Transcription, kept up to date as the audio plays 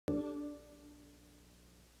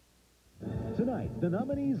Tonight, the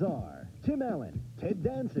nominees are Tim Allen, Ted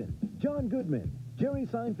Danson, John Goodman, Jerry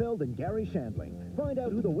Seinfeld, and Gary Shandling. Find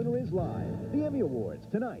out who the winner is live. The Emmy Awards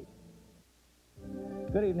tonight.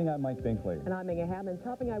 Good evening, I'm Mike Binkley. And I'm Inga Hammond.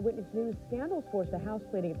 Topping Eyewitness News, scandals forced a house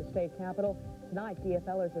cleaning at the state capitol. Tonight,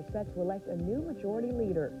 DFLers are set to elect a new majority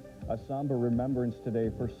leader. A somber remembrance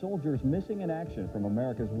today for soldiers missing in action from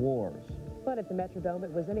America's wars. But at the Metrodome,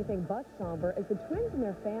 it was anything but somber as the Twins and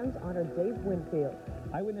their fans honored Dave Winfield.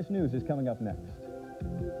 Eyewitness News is coming up next.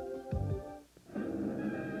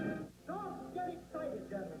 Don't get excited,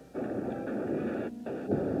 gentlemen.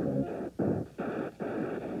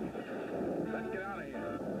 Let's get out of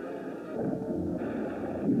here.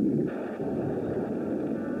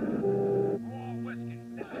 More whiskey.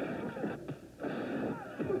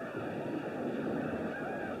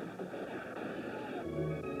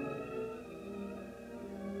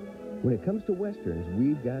 When it comes to Westerns,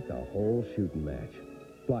 we've got the whole shooting match.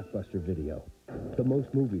 Blockbuster Video. The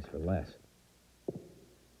most movies for less.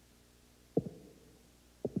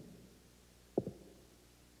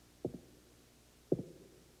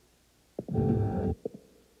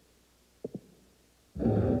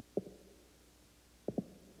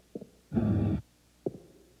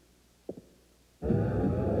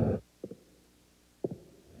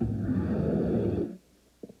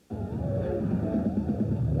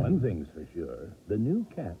 One thing's for sure, the new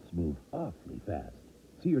cats move awfully fast.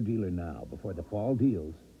 See your dealer now before the fall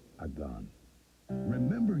deals are gone.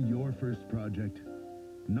 Remember your first project?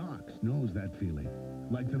 Knox knows that feeling.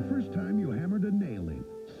 Like the first time you hammered a nail in,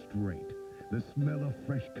 straight. The smell of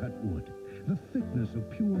fresh cut wood. The thickness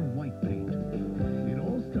of pure white paint. It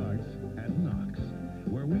all starts at Knox,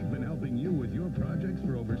 where we've been helping you with your projects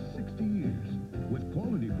for over 60 years. With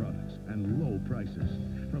quality products and low prices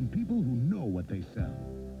from people who know what they sell.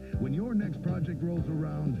 When your next project rolls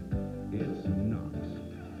around, it's Knox.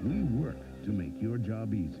 We work to make your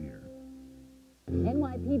job easier.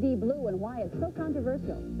 NYPD Blue and why it's so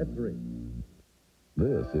controversial. At 3.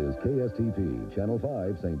 This is KSTP Channel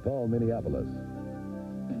 5, St. Paul, Minneapolis.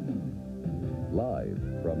 Live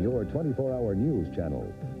from your 24-hour news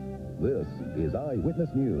channel, this is Eyewitness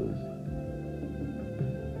News.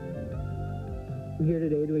 We're here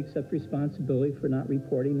today to accept responsibility for not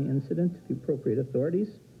reporting the incident to the appropriate authorities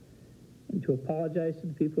and to apologize to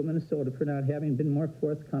the people of Minnesota for not having been more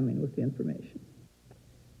forthcoming with the information.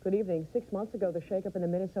 Good evening. 6 months ago, the shakeup in the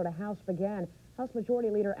Minnesota House began. House Majority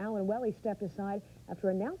Leader Alan Welly stepped aside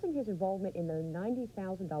after announcing his involvement in the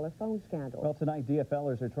 $90,000 phone scandal. Well, tonight,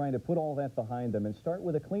 DFLers are trying to put all that behind them and start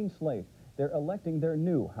with a clean slate. They're electing their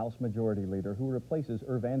new House Majority Leader, who replaces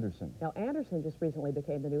Irv Anderson. Now, Anderson just recently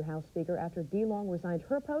became the new House Speaker after Dee Long resigned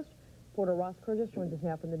her post. Reporter Ross Curtis joins us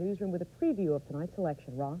now from the newsroom with a preview of tonight's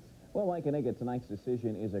election. Ross? Well, Mike and Inga, tonight's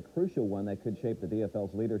decision is a crucial one that could shape the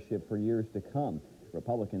DFL's leadership for years to come.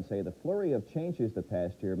 Republicans say the flurry of changes the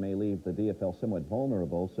past year may leave the DFL somewhat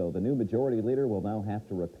vulnerable, so the new majority leader will now have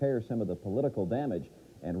to repair some of the political damage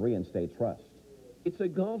and reinstate trust. It's a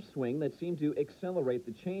golf swing that seemed to accelerate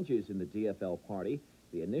the changes in the DFL party.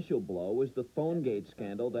 The initial blow was the PhoneGate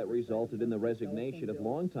scandal that resulted in the resignation of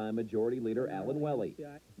longtime Majority Leader Alan Welly.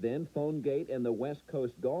 Then PhoneGate and the West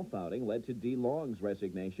Coast golf outing led to Dee Long's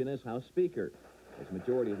resignation as House Speaker. As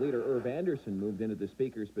Majority Leader Irv Anderson moved into the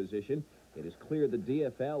Speaker's position, it is clear the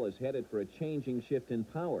DFL is headed for a changing shift in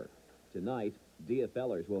power. Tonight,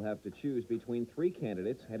 DFLers will have to choose between 3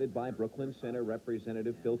 candidates headed by Brooklyn Center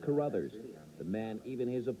Representative Phil Carruthers, the man even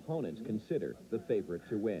his opponents consider the favorite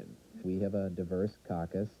to win. We have a diverse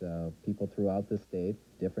caucus, people throughout the state,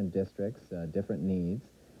 different districts, different needs,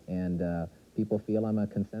 and people feel I'm a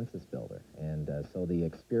consensus builder. And so the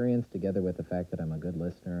experience, together with the fact that I'm a good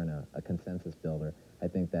listener and a consensus builder, I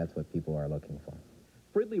think that's what people are looking for.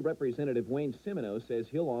 Fridley Representative Wayne Simino says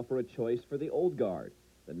he'll offer a choice for the old guard.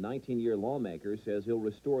 The 19-year lawmaker says he'll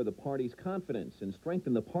restore the party's confidence and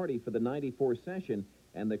strengthen the party for the '94 session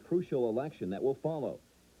and the crucial election that will follow.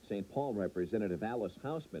 St. Paul Representative Alice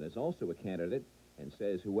Hausman is also a candidate and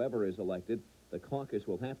says whoever is elected, the caucus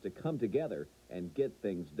will have to come together and get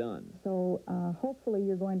things done. So hopefully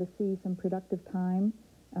you're going to see some productive time,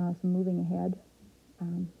 some moving ahead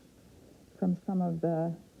from some of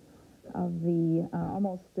the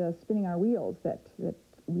almost spinning our wheels that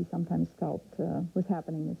we sometimes felt was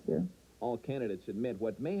happening this year. All candidates admit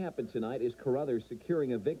what may happen tonight is Carruthers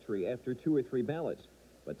securing a victory after 2 or 3 ballots.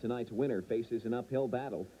 But tonight's winner faces an uphill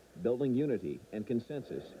battle, building unity and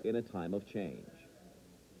consensus in a time of change.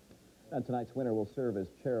 And tonight's winner will serve as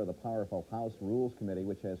chair of the powerful House Rules Committee,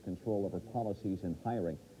 which has control over policies and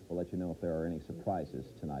hiring. We'll let you know if there are any surprises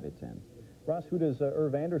tonight at 10. Ross, who does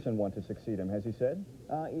Irv Anderson want to succeed him? Has he said?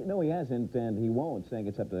 No, he hasn't, and he won't, saying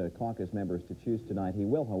it's up to caucus members to choose tonight. He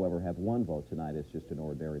will, however, have one vote tonight as just an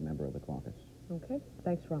ordinary member of the caucus. Okay,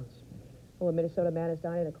 thanks, Ross. Well, a Minnesota man has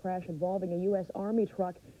died in a crash involving a U.S. Army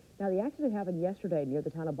truck. Now, the accident happened yesterday near the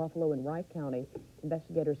town of Buffalo in Wright County.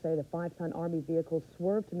 Investigators say the 5-ton Army vehicle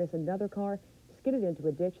swerved to miss another car, skidded into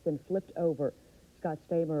a ditch, then flipped over. Scott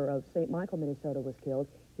Stamer of St. Michael, Minnesota, was killed.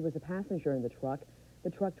 He was a passenger in the truck. The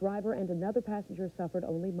truck driver and another passenger suffered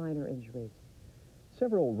only minor injuries.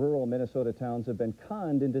 Several rural Minnesota towns have been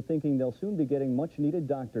conned into thinking they'll soon be getting much-needed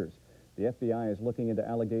doctors. The FBI is looking into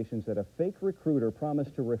allegations that a fake recruiter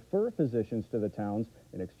promised to refer physicians to the towns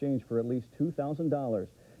in exchange for at least $2,000.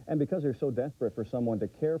 And because they're so desperate for someone to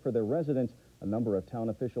care for their residents, a number of town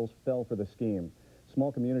officials fell for the scheme.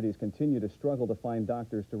 Small communities continue to struggle to find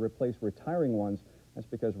doctors to replace retiring ones. That's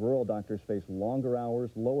because rural doctors face longer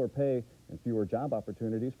hours, lower pay, and fewer job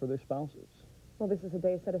opportunities for their spouses. Well, this is a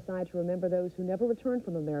day set aside to remember those who never returned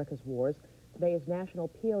from America's wars. Today is National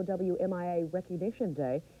POW MIA Recognition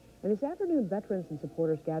Day, and this afternoon veterans and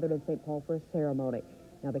supporters gathered in St. Paul for a ceremony.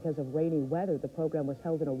 Now, because of rainy weather, the program was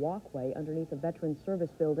held in a walkway underneath a Veterans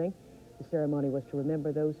Service building. The ceremony was to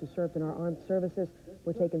remember those who served in our armed services,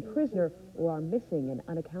 were taken prisoner, or are missing and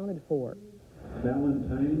unaccounted for.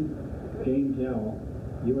 Valentine James L.,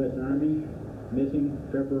 U.S. Army, missing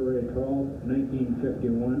February 12,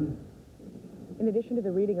 1951. In addition to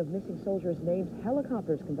the reading of missing soldiers' names,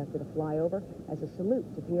 helicopters conducted a flyover as a salute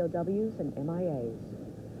to POWs and MIAs.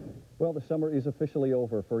 Well, the summer is officially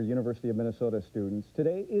over for University of Minnesota students.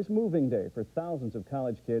 Today is moving day for thousands of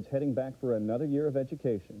college kids heading back for another year of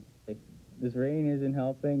education. This rain isn't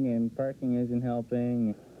helping and parking isn't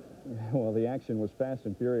helping. Well, the action was fast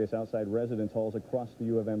and furious outside residence halls across the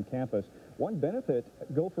U of M campus. One benefit,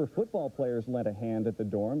 Gopher football players lent a hand at the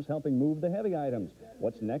dorms, helping move the heavy items.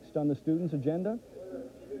 What's next on the students' agenda?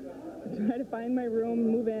 Try to find my room,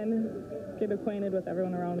 move in, get acquainted with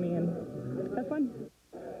everyone around me, and have fun.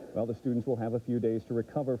 Well, the students will have a few days to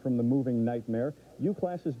recover from the moving nightmare. U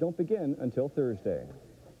classes don't begin until Thursday.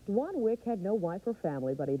 Dwan Wick had no wife or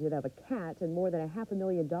family, but he did have a cat and more than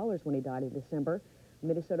 $500,000 when he died in December.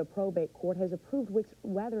 Minnesota probate court has approved Wick's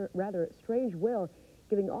rather strange will,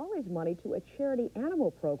 giving all his money to a charity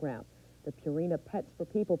animal program. The Purina Pets for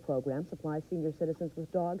People program supplies senior citizens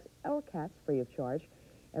with dogs or cats free of charge.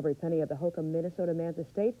 Every penny of the Holcomb, Minnesota man's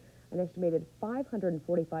estate, an estimated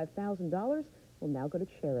 $545,000, will now go to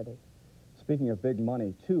charity. Speaking of big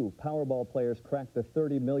money, 2 Powerball players cracked the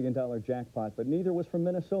 $30 million jackpot, but neither was from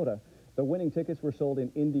Minnesota. The winning tickets were sold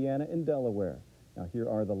in Indiana and Delaware. Now, here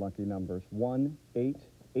are the lucky numbers: 1, 8,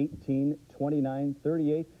 18, 29,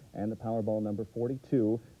 38, and the Powerball number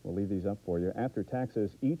 42. We'll leave these up for you. After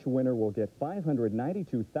taxes, each winner will get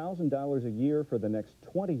 $592,000 a year for the next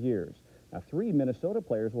 20 years. Now, 3 Minnesota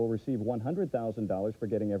players will receive $100,000 for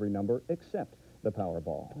getting every number except the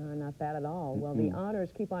Powerball. Not bad at all. Well, the honors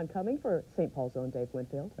keep on coming for St. Paul's own Dave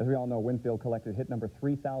Winfield. As we all know, Winfield collected hit number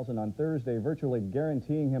 3,000 on Thursday, virtually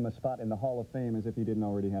guaranteeing him a spot in the Hall of Fame as if he didn't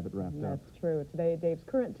already have it wrapped up. That's true. Today, Dave's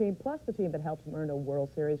current team, plus the team that helped him earn a World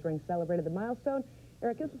Series ring, celebrated the milestone.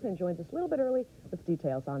 Eric Gissleton joins us a little bit early with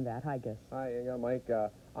details on that. Hi, Giss. Hi, Mike.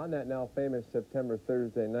 On that now famous September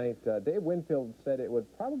Thursday night, Dave Winfield said it would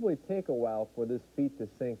probably take a while for this feat to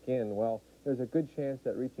sink in. Well, there's a good chance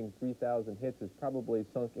that reaching 3,000 hits has probably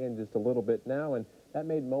sunk in just a little bit now, and that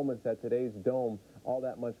made moments at today's Dome all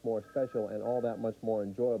that much more special and all that much more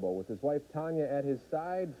enjoyable. With his wife Tanya at his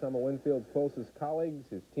side, some of Winfield's closest colleagues,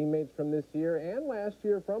 his teammates from this year and last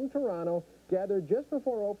year from Toronto, gathered just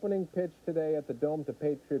before opening pitch today at the Dome to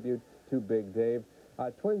pay tribute to Big Dave.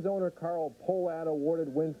 Twins owner Carl Pohlad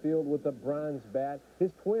awarded Winfield with the bronze bat.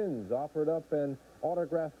 His twins offered up an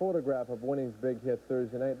autographed photograph of Winning's big hit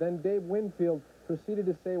Thursday night. Then Dave Winfield proceeded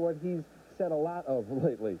to say what he's said a lot of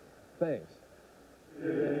lately. Thanks.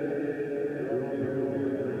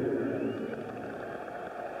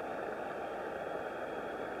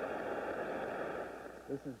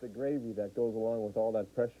 This is the gravy that goes along with all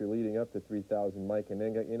that pressure leading up to 3,000, Mike. And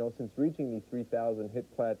then, you know, since reaching the 3,000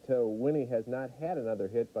 hit plateau, Winnie has not had another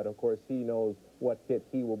hit, but of course he knows what hit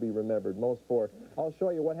he will be remembered most for. I'll show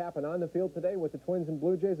you what happened on the field today with the Twins and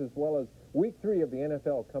Blue Jays, as well as Week 3 of the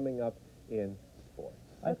NFL coming up in sports.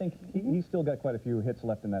 I think he's still got quite a few hits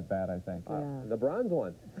left in that bat, I think. The bronze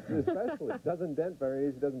one, especially. Doesn't dent very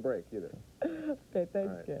easy, doesn't break either. Okay,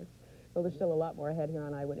 thanks, Ken. Well, there's still a lot more ahead here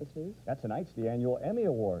on Eyewitness News. Tonight's the annual Emmy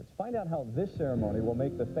Awards. Find out how this ceremony will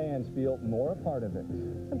make the fans feel more a part of it.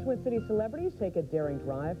 Some Twin Cities celebrities take a daring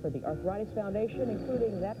drive for the Arthritis Foundation,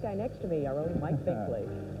 including that guy next to me, our own Mike Binkley.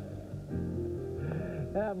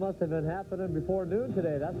 That must have been happening before noon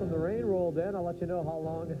today. That's when the rain rolled in. I'll let you know how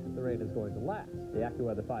long the rain is going to last. The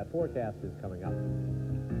AccuWeather 5 forecast is coming up.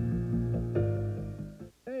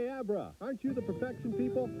 Hey, Abra, aren't you the perfection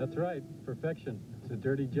people? That's right, perfection. It's a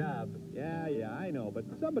dirty job. Yeah, I know, but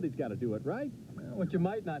somebody's got to do it, right? Well, what you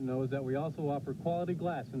might not know is that we also offer quality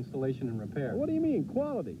glass installation and repair. What do you mean,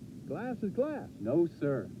 quality? Glass is glass. No,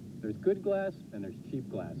 sir. There's good glass and there's cheap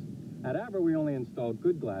glass. At Abra, we only install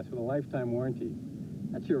good glass with a lifetime warranty.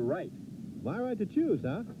 That's your right. My right to choose,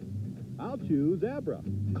 huh? I'll choose Abra.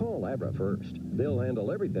 Call Abra first. They'll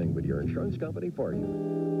handle everything with your insurance company for you.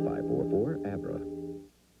 544-ABRA.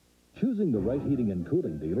 Choosing the right heating and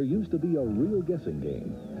cooling dealer used to be a real guessing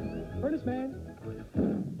game. Furnace man.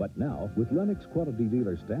 But now, with Lennox quality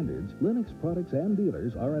dealer standards, Lennox products and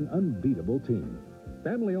dealers are an unbeatable team.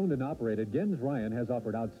 Family-owned and operated, Gens Ryan has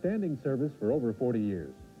offered outstanding service for over 40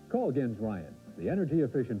 years. Call Gens Ryan, the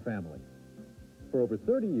energy-efficient family. For over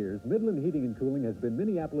 30 years, Midland Heating and Cooling has been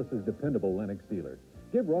Minneapolis' dependable Lennox dealer.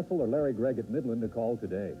 Give Russell or Larry Gregg at Midland a call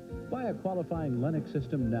today. Buy a qualifying Lennox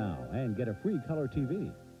system now and get a free color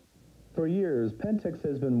TV. For years, Pentex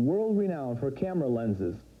has been world-renowned for camera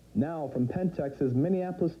lenses. Now, from Pentex's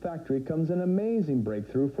Minneapolis factory comes an amazing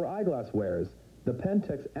breakthrough for eyeglass wearers, the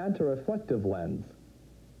Pentex anti-reflective lens.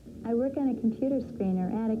 I work on a computer screen or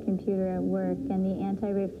at a computer at work, and the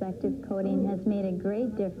anti-reflective coating has made a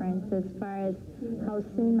great difference as far as how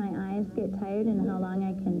soon my eyes get tired and how long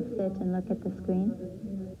I can sit and look at the screen.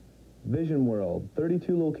 Vision World,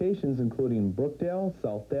 32 locations including Brookdale,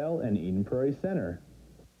 Southdale, and Eden Prairie Center.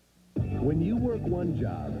 When you work one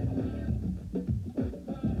job,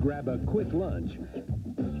 grab a quick lunch,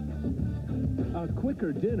 a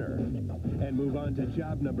quicker dinner, and move on to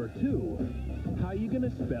job number 2, how you gonna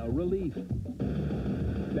spell relief?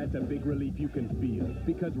 That's a big relief you can feel,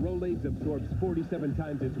 because Rolaids absorbs 47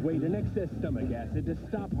 times its weight in excess stomach acid to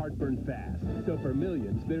stop heartburn fast. So for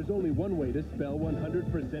millions, there's only one way to spell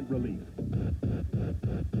 100% relief.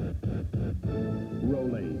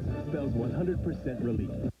 Rolaids spells 100%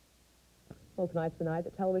 relief. Well, tonight's the night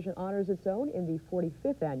that television honors its own in the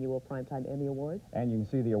 45th Annual Primetime Emmy Awards. And you can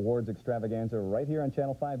see the awards extravaganza right here on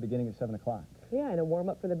Channel 5 beginning at 7 o'clock. Yeah, and a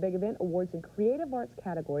warm-up for the big event. Awards in creative arts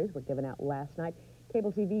categories were given out last night.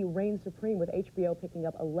 Cable TV reigned supreme with HBO picking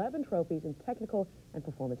up 11 trophies in technical and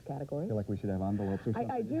performance categories. I feel like we should have envelopes or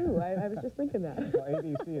something. I do. I was just thinking that. Well,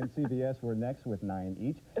 ABC and CBS were next with 9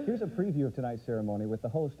 each. Here's a preview of tonight's ceremony with the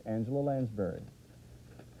host, Angela Lansbury.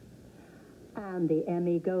 And the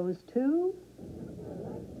Emmy goes to...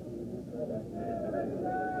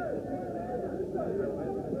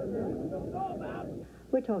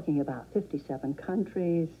 We're talking about 57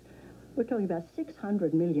 countries. We're talking about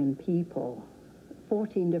 600 million people,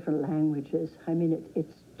 14 different languages. I mean,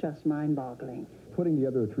 it's just mind-boggling. Putting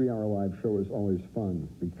together a 3-hour live show is always fun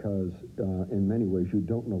because, in many ways, you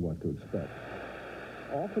don't know what to expect.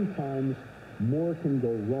 Oftentimes, more can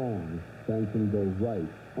go wrong than can go right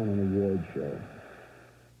on an award show.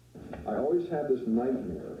 I always have this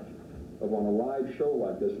nightmare of on a live show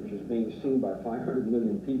like this, which is being seen by 500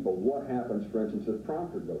 million people, what happens, for instance, if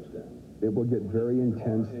prompter goes down? It will get very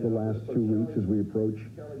intense the last 2 weeks as we approach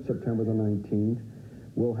September the 19th.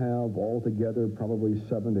 We'll have altogether probably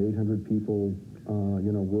 700 to 800 people,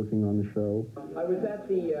 working on the show. I was at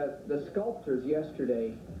the sculptors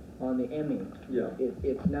yesterday on the Emmy. Yeah.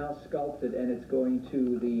 It's now sculpted, and it's going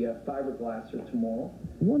to the fiberglasser tomorrow.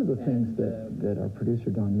 One of the things that our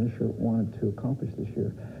producer, Don Misher, wanted to accomplish this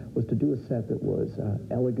year was to do a set that was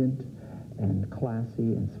elegant and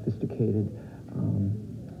classy and sophisticated.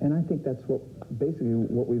 And I think that's basically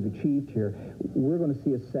what we've achieved here. We're going to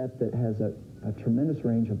see a set that has a tremendous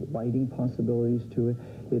range of lighting possibilities to it.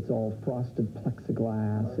 It's all frosted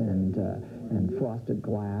plexiglass and frosted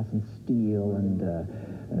glass and steel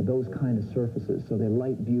and those kind of surfaces, so they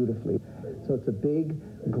light beautifully. So it's a big,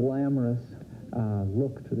 glamorous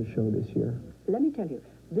look to the show this year. Let me tell you,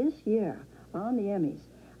 this year on the Emmys,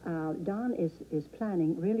 Don is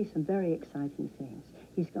planning really some very exciting things.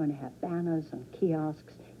 He's going to have banners and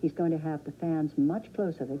kiosks. He's going to have the fans much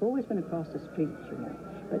closer. They've always been across the street,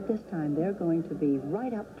 but this time they're going to be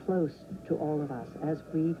right up close to all of us as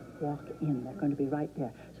we walk in. They're going to be right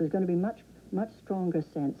there. So there's going to be much stronger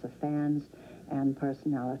sense of fans and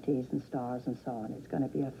personalities and stars and so on. It's going to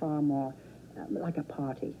be a far more like a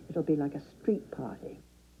party. It'll be like a street party.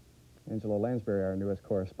 Angela Lansbury, our newest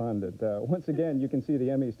correspondent. Once again, you can see the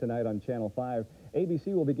Emmys tonight on Channel 5. ABC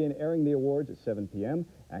will begin airing the awards at 7 p.m.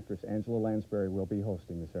 Actress Angela Lansbury will be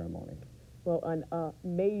hosting the ceremony. Well, an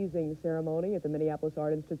amazing ceremony at the Minneapolis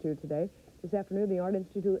Art Institute today. This afternoon, the Art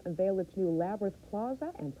Institute unveiled its new Labyrinth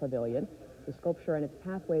Plaza and Pavilion. The sculpture and its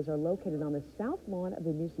pathways are located on the south lawn of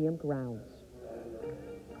the museum grounds.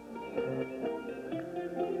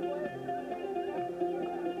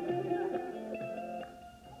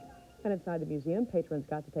 And inside the museum, patrons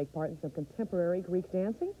got to take part in some contemporary Greek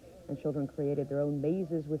dancing, and children created their own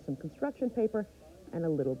mazes with some construction paper and a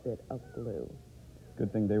little bit of glue.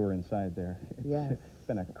 Good thing they were inside there. Yes. It's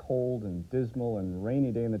been a cold and dismal and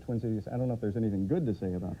rainy day in the Twin Cities. I don't know if there's anything good to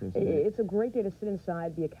say about this day. It's a great day to sit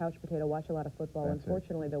inside, be a couch potato, watch a lot of football. That's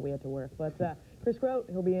Unfortunately, though, we had to work. But Chris Grote,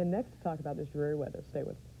 he'll be in next to talk about this dreary weather. Stay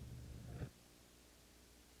with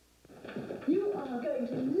us. You are going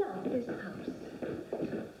to love this house.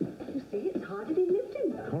 You see, it's hardly been lived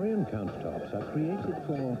in. Korean countertops are created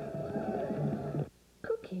for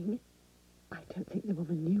Cooking? I don't think the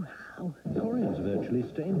woman knew how. Korean's virtually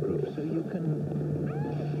stain-proof, so you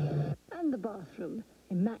can... And the bathroom,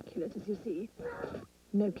 immaculate as you see.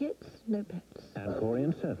 No kids, no pets. And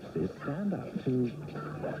Korean surfaces stand up to...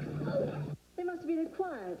 They must have been a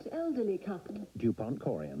quiet, elderly couple. DuPont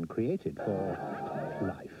Korean, created for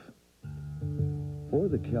life. For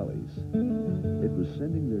the Kellys, it was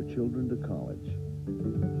sending their children to college.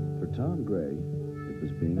 For Tom Gray, it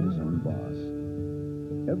was being his own boss.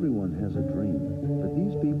 Everyone has a dream, but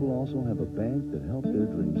these people also have a bank that helped their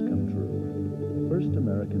dreams come true. First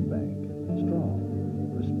American Bank. Strong,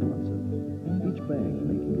 responsive. Each bank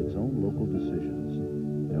making its own local decisions.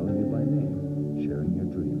 Knowing you by name, sharing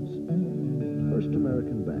your dreams. First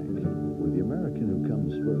American Bank, where the American who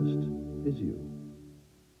comes first is you.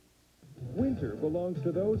 Winter belongs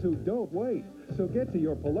to those who don't wait. So get to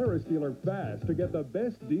your Polaris dealer fast to get the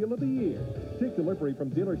best deal of the year. Take delivery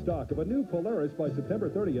from dealer stock of a new Polaris by September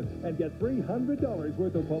 30th and get $300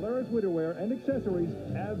 worth of Polaris winterwear and accessories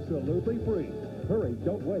absolutely free. Hurry,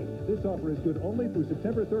 don't wait. This offer is good only through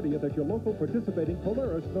September 30th at your local participating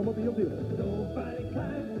Polaris snowmobile dealer. Nobody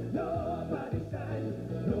climbs, nobody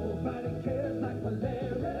shines, nobody cares like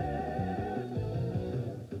Polaris.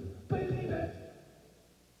 Believe it.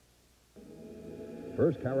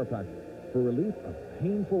 First Chiropractic, for relief of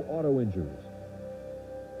painful auto injuries.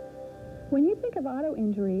 When you think of auto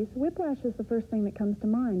injuries, whiplash is the first thing that comes to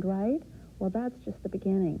mind, right? Well, that's just the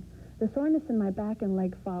beginning. The soreness in my back and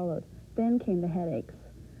leg followed. Then came the headaches.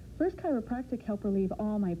 First Chiropractic helped relieve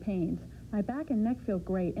all my pains. My back and neck feel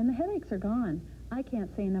great, and the headaches are gone. I can't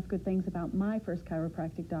say enough good things about my First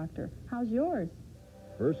Chiropractic doctor. How's yours?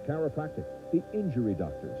 First Chiropractic, the injury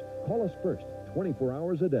doctors. Call us first, 24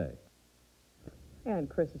 hours a day. And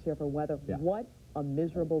Chris is here for weather. Yeah. What a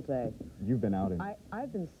miserable day. You've been out in...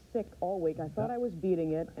 I've been sick all week. I thought I was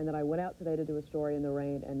beating it, and then I went out today to do a story in the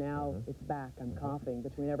rain, and now it's back. I'm coughing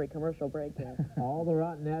between every commercial break here. All the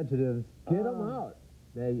rotten adjectives, get them out.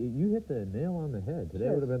 Now, you hit the nail on the head. Today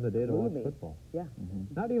would have been the day to watch football. Yeah.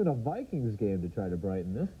 Not even a Vikings game to try to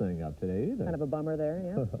brighten this thing up today either. Kind of a bummer there,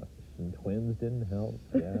 yeah. And Twins didn't help,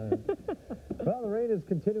 yeah. Well, the rain is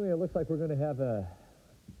continuing. It looks like we're going to have a...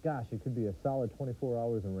 Gosh, it could be a solid 24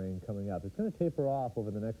 hours of rain coming up. It's going to taper off over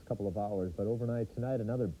the next couple of hours, but overnight tonight,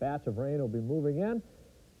 another batch of rain will be moving in.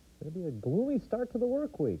 It's going to be a gloomy start to the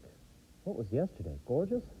work week. What was yesterday?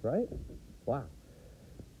 Gorgeous, right? Wow.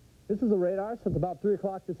 This is the radar since about 3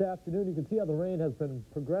 o'clock this afternoon. You can see how the rain has been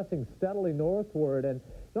progressing steadily northward, and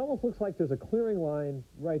it almost looks like there's a clearing line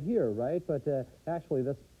right here, right? But actually,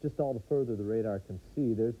 that's just all the further the radar can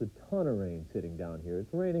see. There's a ton of rain sitting down here.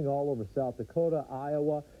 It's raining all over South Dakota,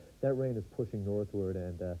 Iowa. That rain is pushing northward,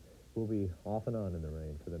 and we'll be off and on in the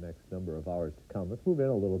rain for the next number of hours to come. Let's move in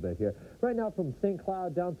a little bit here. Right now from St.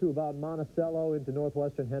 Cloud down through about Monticello into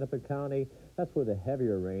northwestern Hennepin County, that's where the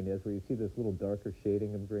heavier rain is, where you see this little darker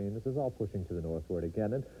shading of green. This is all pushing to the northward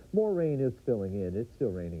again, and more rain is spilling in. It's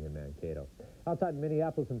still raining in Mankato. Outside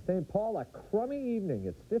Minneapolis and St. Paul, a crummy evening.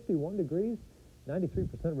 It's 51 degrees, 93%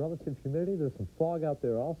 relative humidity. There's some fog out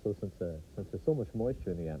there also since there's so much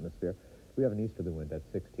moisture in the atmosphere. We have an easterly wind at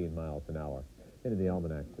 16 miles an hour. Into the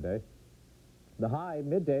almanac today. The high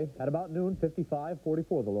midday at about noon, 55,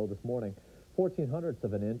 44 the low this morning. 0.14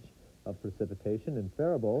 of an inch of precipitation. In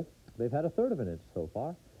Faribault, they've had 1/3 of an inch so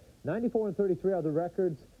far. 94 and 33 are the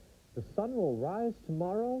records. The sun will rise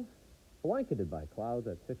tomorrow, blanketed by clouds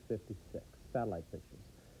at 6:56. Satellite pictures.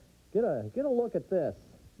 Get a look at this.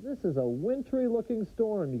 This is a wintry-looking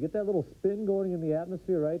storm. You get that little spin going in the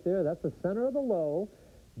atmosphere right there. That's the center of the low.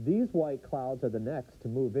 These white clouds are the next to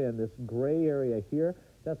move in. This gray area here,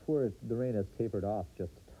 that's where the rain has tapered off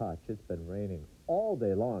just a touch. It's been raining all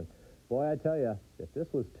day long. Boy, I tell you, if this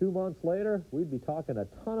was 2 months later, we'd be talking a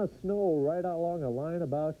ton of snow right along a line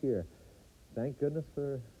about here. Thank goodness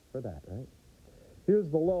for that, right? Here's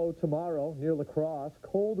the low tomorrow near La Crosse.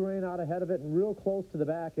 Cold rain out ahead of it and real close to the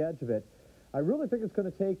back edge of it. I really think it's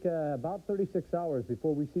going to take about 36 hours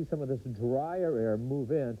before we see some of this drier air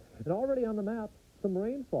move in. And already on the map, some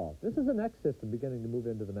rainfall. This is the next system beginning to move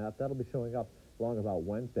into the map. That'll be showing up along about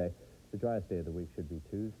Wednesday. The driest day of the week should be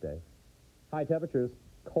Tuesday. High temperatures,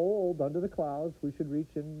 cold under the clouds. We should reach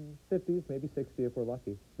in 50s, maybe 60 if we're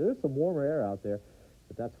lucky. There's some warmer air out there,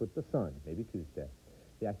 but that's with the sun, maybe Tuesday.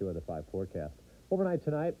 The AccuWeather 5 forecast. Overnight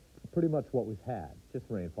tonight, pretty much what we've had. Just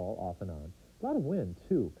rainfall off and on. A lot of wind,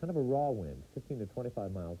 too. Kind of a raw wind, 15 to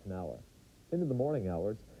 25 miles an hour. Into the morning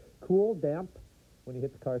hours, cool, damp, when you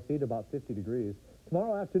hit the car seat, about 50 degrees.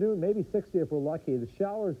 Tomorrow afternoon, maybe 60 if we're lucky. The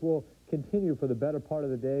showers will continue for the better part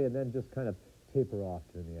of the day and then just kind of taper off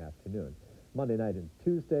during the afternoon. Monday night and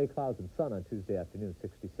Tuesday, clouds and sun on Tuesday afternoon,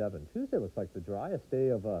 67. Tuesday looks like the driest day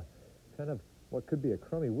of kind of what could be a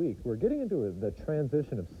crummy week. We're getting into the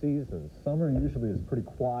transition of seasons. Summer usually is pretty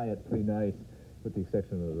quiet, pretty nice, with the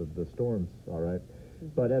exception of the storms, all right?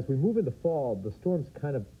 But as we move into fall, the storms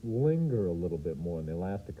kind of linger a little bit more, and they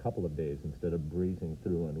last a couple of days instead of breezing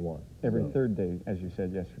through in one. Every third day, as you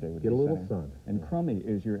said yesterday, would get be a little sunny. sun. And crummy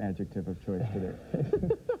is your adjective of choice today.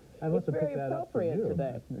 I must have picked that up from you. It's very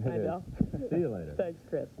appropriate today. I know. See you later. Thanks,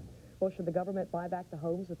 Chris. Well, should the government buy back the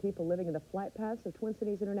homes of people living in the flight paths of Twin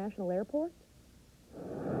Cities International Airport?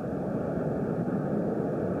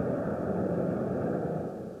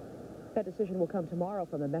 That decision will come tomorrow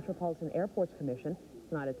from the Metropolitan Airports Commission.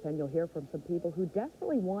 Tonight at 10, you'll hear from some people who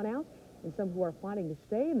desperately want out and some who are fighting to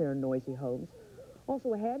stay in their noisy homes.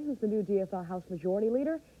 Also ahead, who's the new DFL House Majority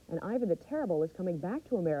Leader? And Ivan the Terrible is coming back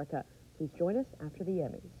to America. Please join us after the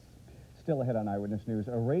Emmys. Still ahead on Eyewitness News,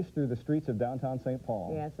 a race through the streets of downtown St.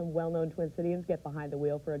 Paul. Yeah, some well-known Twin Cityans get behind the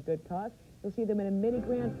wheel for a good cause. You'll see them in a mini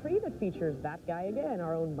Grand Prix that features that guy again,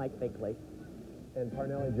 our own Mike Bigley. And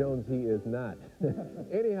Parnelli Jones, he is not.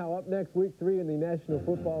 Anyhow, up next, week 3 in the National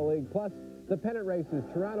Football League, plus the pennant races.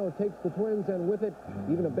 Toronto takes the Twins, and with it,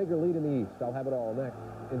 even a bigger lead in the East. I'll have it all next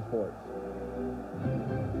in sports.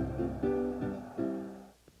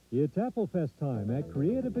 It's Applefest time at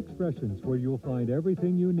Creative Expressions, where you'll find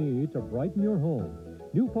everything you need to brighten your home.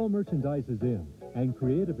 New fall merchandise is in, and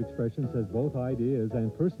Creative Expressions has both ideas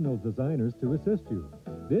and personal designers to assist you.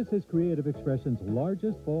 This is Creative Expressions'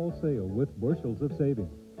 largest fall sale with bushels of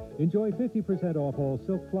savings. Enjoy 50% off all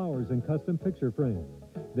silk flowers and custom picture frames.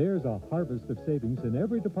 There's a harvest of savings in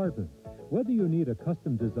every department. Whether you need a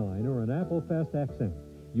custom design or an Applefest accent,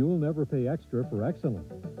 you'll never pay extra for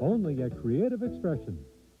excellence. Only at Creative Expressions.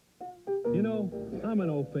 You know, I'm an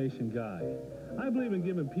old-fashioned guy. I believe in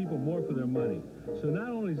giving people more for their money. So not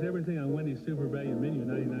only is everything on Wendy's Super Value menu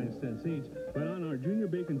 99 cents each, but on our Junior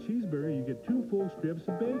Bacon Cheeseburger, you get 2 full strips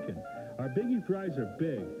of bacon. Our Biggie Fries are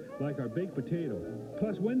big, like our baked potato.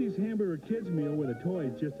 Plus, Wendy's Hamburger Kids Meal with a toy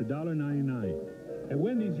is just $1.99. At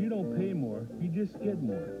Wendy's, you don't pay more, you just get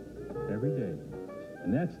more. Every day.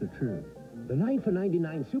 And that's the truth. The 9 for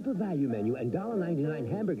 $9.99 Super Value menu and $1.99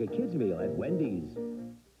 Hamburger Kids Meal at Wendy's.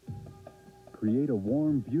 Create a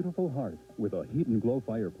warm, beautiful hearth with a Heat and Glow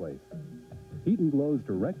fireplace. Heat and Glow's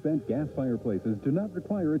direct vent gas fireplaces do not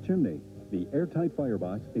require a chimney. The airtight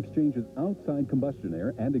firebox exchanges outside combustion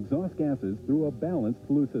air and exhaust gases through a balanced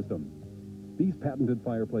flue system. These patented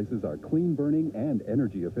fireplaces are clean burning and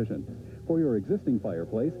energy efficient. For your existing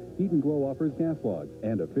fireplace, Heat and Glow offers gas logs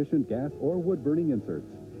and efficient gas or wood burning inserts.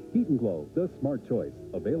 Heat and Glow, the smart choice.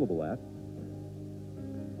 Available at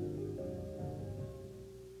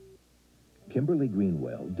Kimberly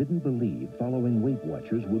Greenwell didn't believe following Weight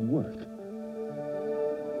Watchers would work.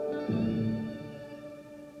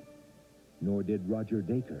 Nor did Roger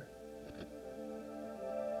Dacre.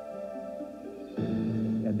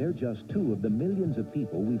 And they're just 2 of the millions of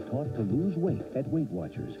people we've taught to lose weight at Weight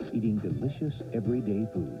Watchers, eating delicious everyday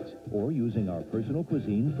foods or using our personal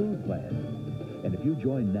cuisine food plan. And if you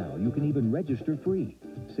join now, you can even register free.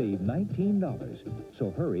 Save $19.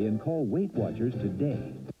 So hurry and call Weight Watchers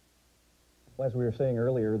today. Well, as we were saying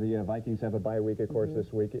earlier, the Vikings have a bye week, of course,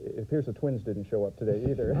 this week. It appears the Twins didn't show up today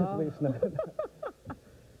either, at least not.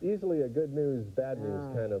 Easily a good news, bad news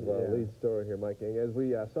kind of lead story here, Mike King. As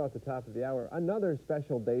we saw at the top of the hour, another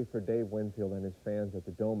special day for Dave Winfield and his fans at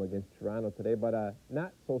the Dome against Toronto today, but a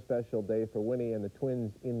not-so-special day for Winnie and the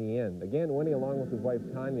Twins in the end. Again, Winnie, along with his wife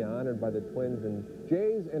Tanya, honored by the Twins and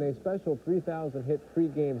Jays in a special 3,000-hit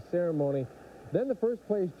pregame ceremony. Then the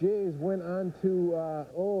first-place Jays went on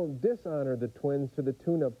to dishonor the Twins to the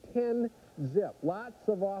tune of 10-zip. Lots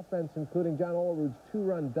of offense, including John Olerud's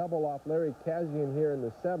 2-run double off Larry Kazian here in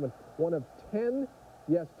the 7th. One of 10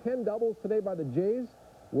 doubles today by the Jays.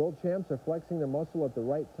 World champs are flexing their muscle at the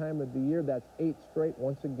right time of the year. That's 8 straight.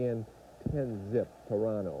 Once again, 10-zip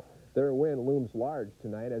Toronto. Their win looms large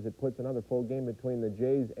tonight as it puts another full game between the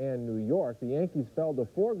Jays and New York. The Yankees fell to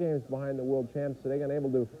 4 games behind the world champs today, unable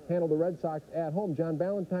to handle the Red Sox at home. John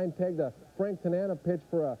Ballantyne tagged a Frank Tanana pitch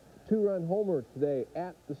for a 2-run homer today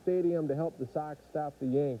at the stadium to help the Sox stop the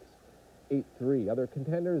Yanks 8-3. Other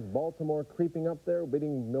contenders, Baltimore creeping up there,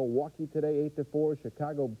 beating Milwaukee today 8-4.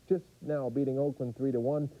 Chicago just now beating Oakland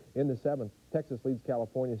 3-1 in the 7th. Texas leads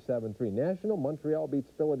California 7-3. National, Montreal beats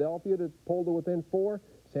Philadelphia to pull to within 4.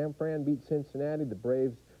 San Fran beats Cincinnati. The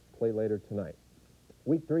Braves play later tonight.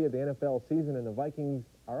 Week 3 of the NFL season, and the Vikings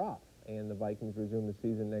are off. And the Vikings resume the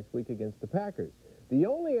season next week against the Packers. The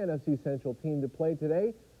only NFC Central team to play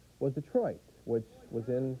today was Detroit, which was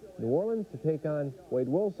in New Orleans to take on Wade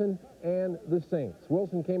Wilson and the Saints.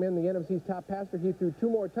 Wilson came in the NFC's top passer. He threw 2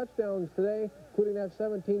 more touchdowns today, including that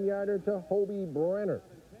 17-yarder to Hobie Brenner.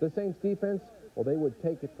 The Saints defense, well, they would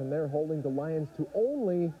take it from there, holding the Lions to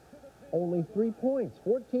only 3 points.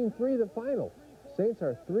 14-3 the final. Saints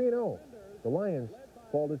are 3-0. The Lions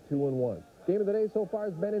fall to 2-1. Game of the day so far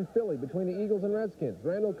has been in Philly between the Eagles and Redskins.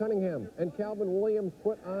 Randall Cunningham and Calvin Williams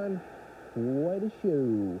put on quite a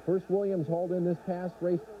show. First, Williams hauled in this pass,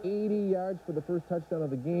 raced 80 yards for the first touchdown of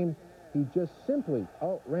the game. He just simply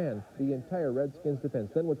outran the entire Redskins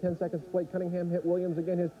defense. Then with 10 seconds to play, Cunningham hit Williams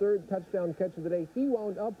again, his 3rd touchdown catch of the day. He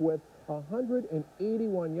wound up with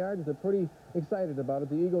 181 yards. They're pretty excited about it.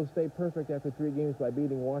 The Eagles stay perfect after 3 games by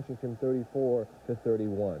beating Washington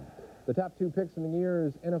 34-31. The top 2 picks in the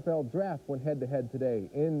year's NFL draft went head-to-head today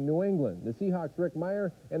in New England. The Seahawks' Rick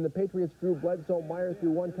Meyer and the Patriots' Drew Bledsoe. Meyer threw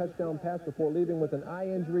 1 touchdown pass before leaving with an eye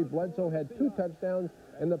injury. Bledsoe had 2 touchdowns,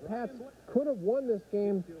 and the Pats could have won this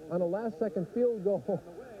game on a last-second field goal.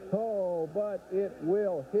 Oh, but it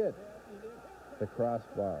will hit the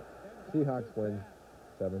crossbar. Seahawks win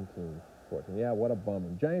 17-14. Yeah, what a bummer.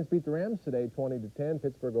 Giants beat the Rams today 20-10.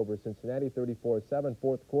 Pittsburgh over Cincinnati 34-7.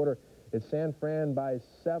 Fourth quarter, it's San Fran by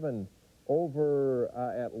 7 over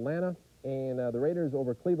Atlanta. And the Raiders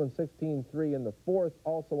over Cleveland 16-3 in the 4th.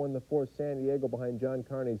 Also in the 4th, San Diego behind John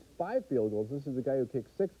Carney's 5 field goals. This is the guy who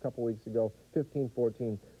kicked 6 a couple weeks ago,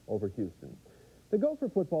 15-14 over Houston. The Gopher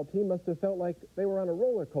football team must have felt like they were on a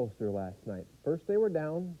roller coaster last night. First they were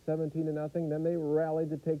down 17-0, then they rallied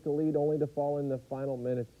to take the lead only to fall in the final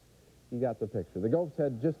minutes. You got the picture. The Gophers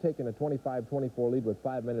had just taken a 25-24 lead with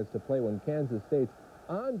 5 minutes to play when Kansas State's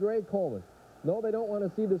Andre Coleman. No, they don't want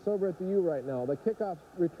to see this over at the U right now. The kickoff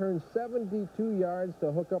returned 72 yards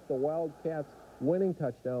to hook up the Wildcats' winning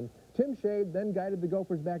touchdown. Tim Shade then guided the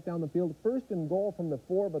Gophers back down the field. First and goal from the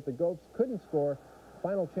 4, but the Gophers couldn't score.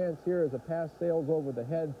 Final chance here as a pass sails over the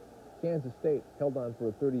head. Kansas State held on for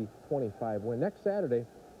a 30-25 win. Next Saturday,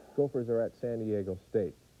 Gophers are at San Diego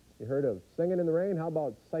State. You heard of singing in the rain? How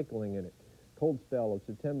about cycling in it? Cold spell of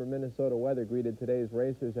September, Minnesota weather greeted today's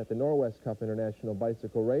racers at the Norwest Cup International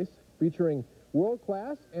Bicycle Race, featuring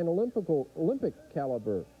world-class and Olympic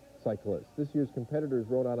caliber cyclists. This year's competitors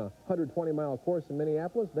rode on a 120-mile course in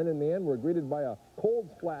Minneapolis, then in the end were greeted by a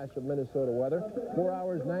cold splash of Minnesota weather. 4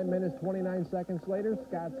 hours, 9 minutes, 29 seconds later,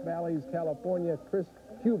 Scotts Valley's California Chris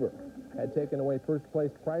Huber had taken away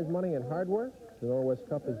first-place prize money and hardware. The Norwest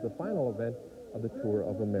Cup is the final event of the Tour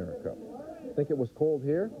of America. Think it was cold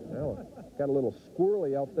here? Well, it got a little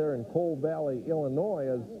squirrely out there in Coal Valley, Illinois,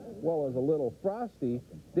 as well as a little frosty.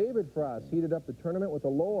 David Frost heated up the tournament with a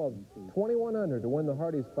low of 21 under to win the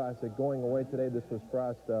Hardee's Classic going away today. This was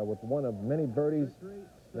Frost with one of many birdies.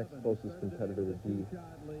 Next closest competitor would be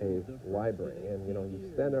a library. And, you know,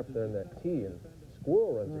 you stand up there in that tee and a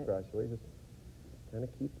squirrel runs across your way. Just kind of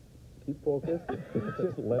keep focused.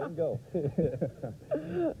 Just let him go.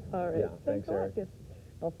 All right. Yeah, thanks, Eric.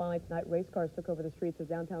 Well, finally tonight, race cars took over the streets of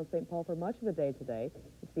downtown St. Paul for much of the day today.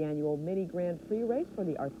 It's the annual Mini Grand Prix race for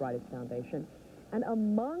the Arthritis Foundation. And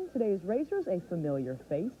among today's racers, a familiar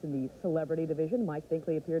face in the celebrity division. Mike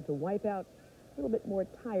Binkley appeared to wipe out a little bit more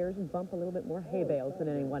tires and bump a little bit more hay bales than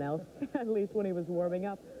anyone else, at least when he was warming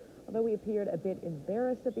up. Although he appeared a bit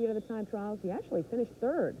embarrassed at the end of the time trials, he actually finished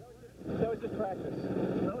 3rd. That was just practice.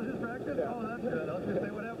 That was just practice? Yeah. Oh, that's good. I was going to say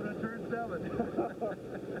what happened at turn 7.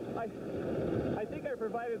 I think I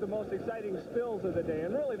provided the most exciting spills of the day,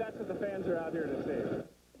 and really that's what the fans are out here to see.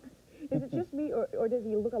 Is it just me, or does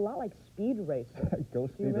he look a lot like Speed Racer? Go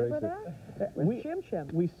Do you Speed remember Racer. that? With Chim Chim.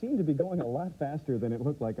 We seem to be going a lot faster than it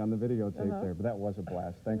looked like on the videotape there, but that was a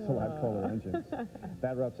blast. Thanks a lot, Kohler Engines.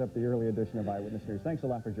 That wraps up the early edition of Eyewitness News. Thanks a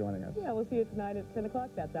lot for joining us. Yeah, we'll see you tonight at 10 o'clock.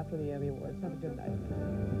 That's after the Emmy Awards. Have a good night.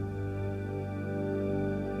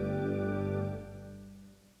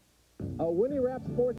 A Winnie Rapp Sports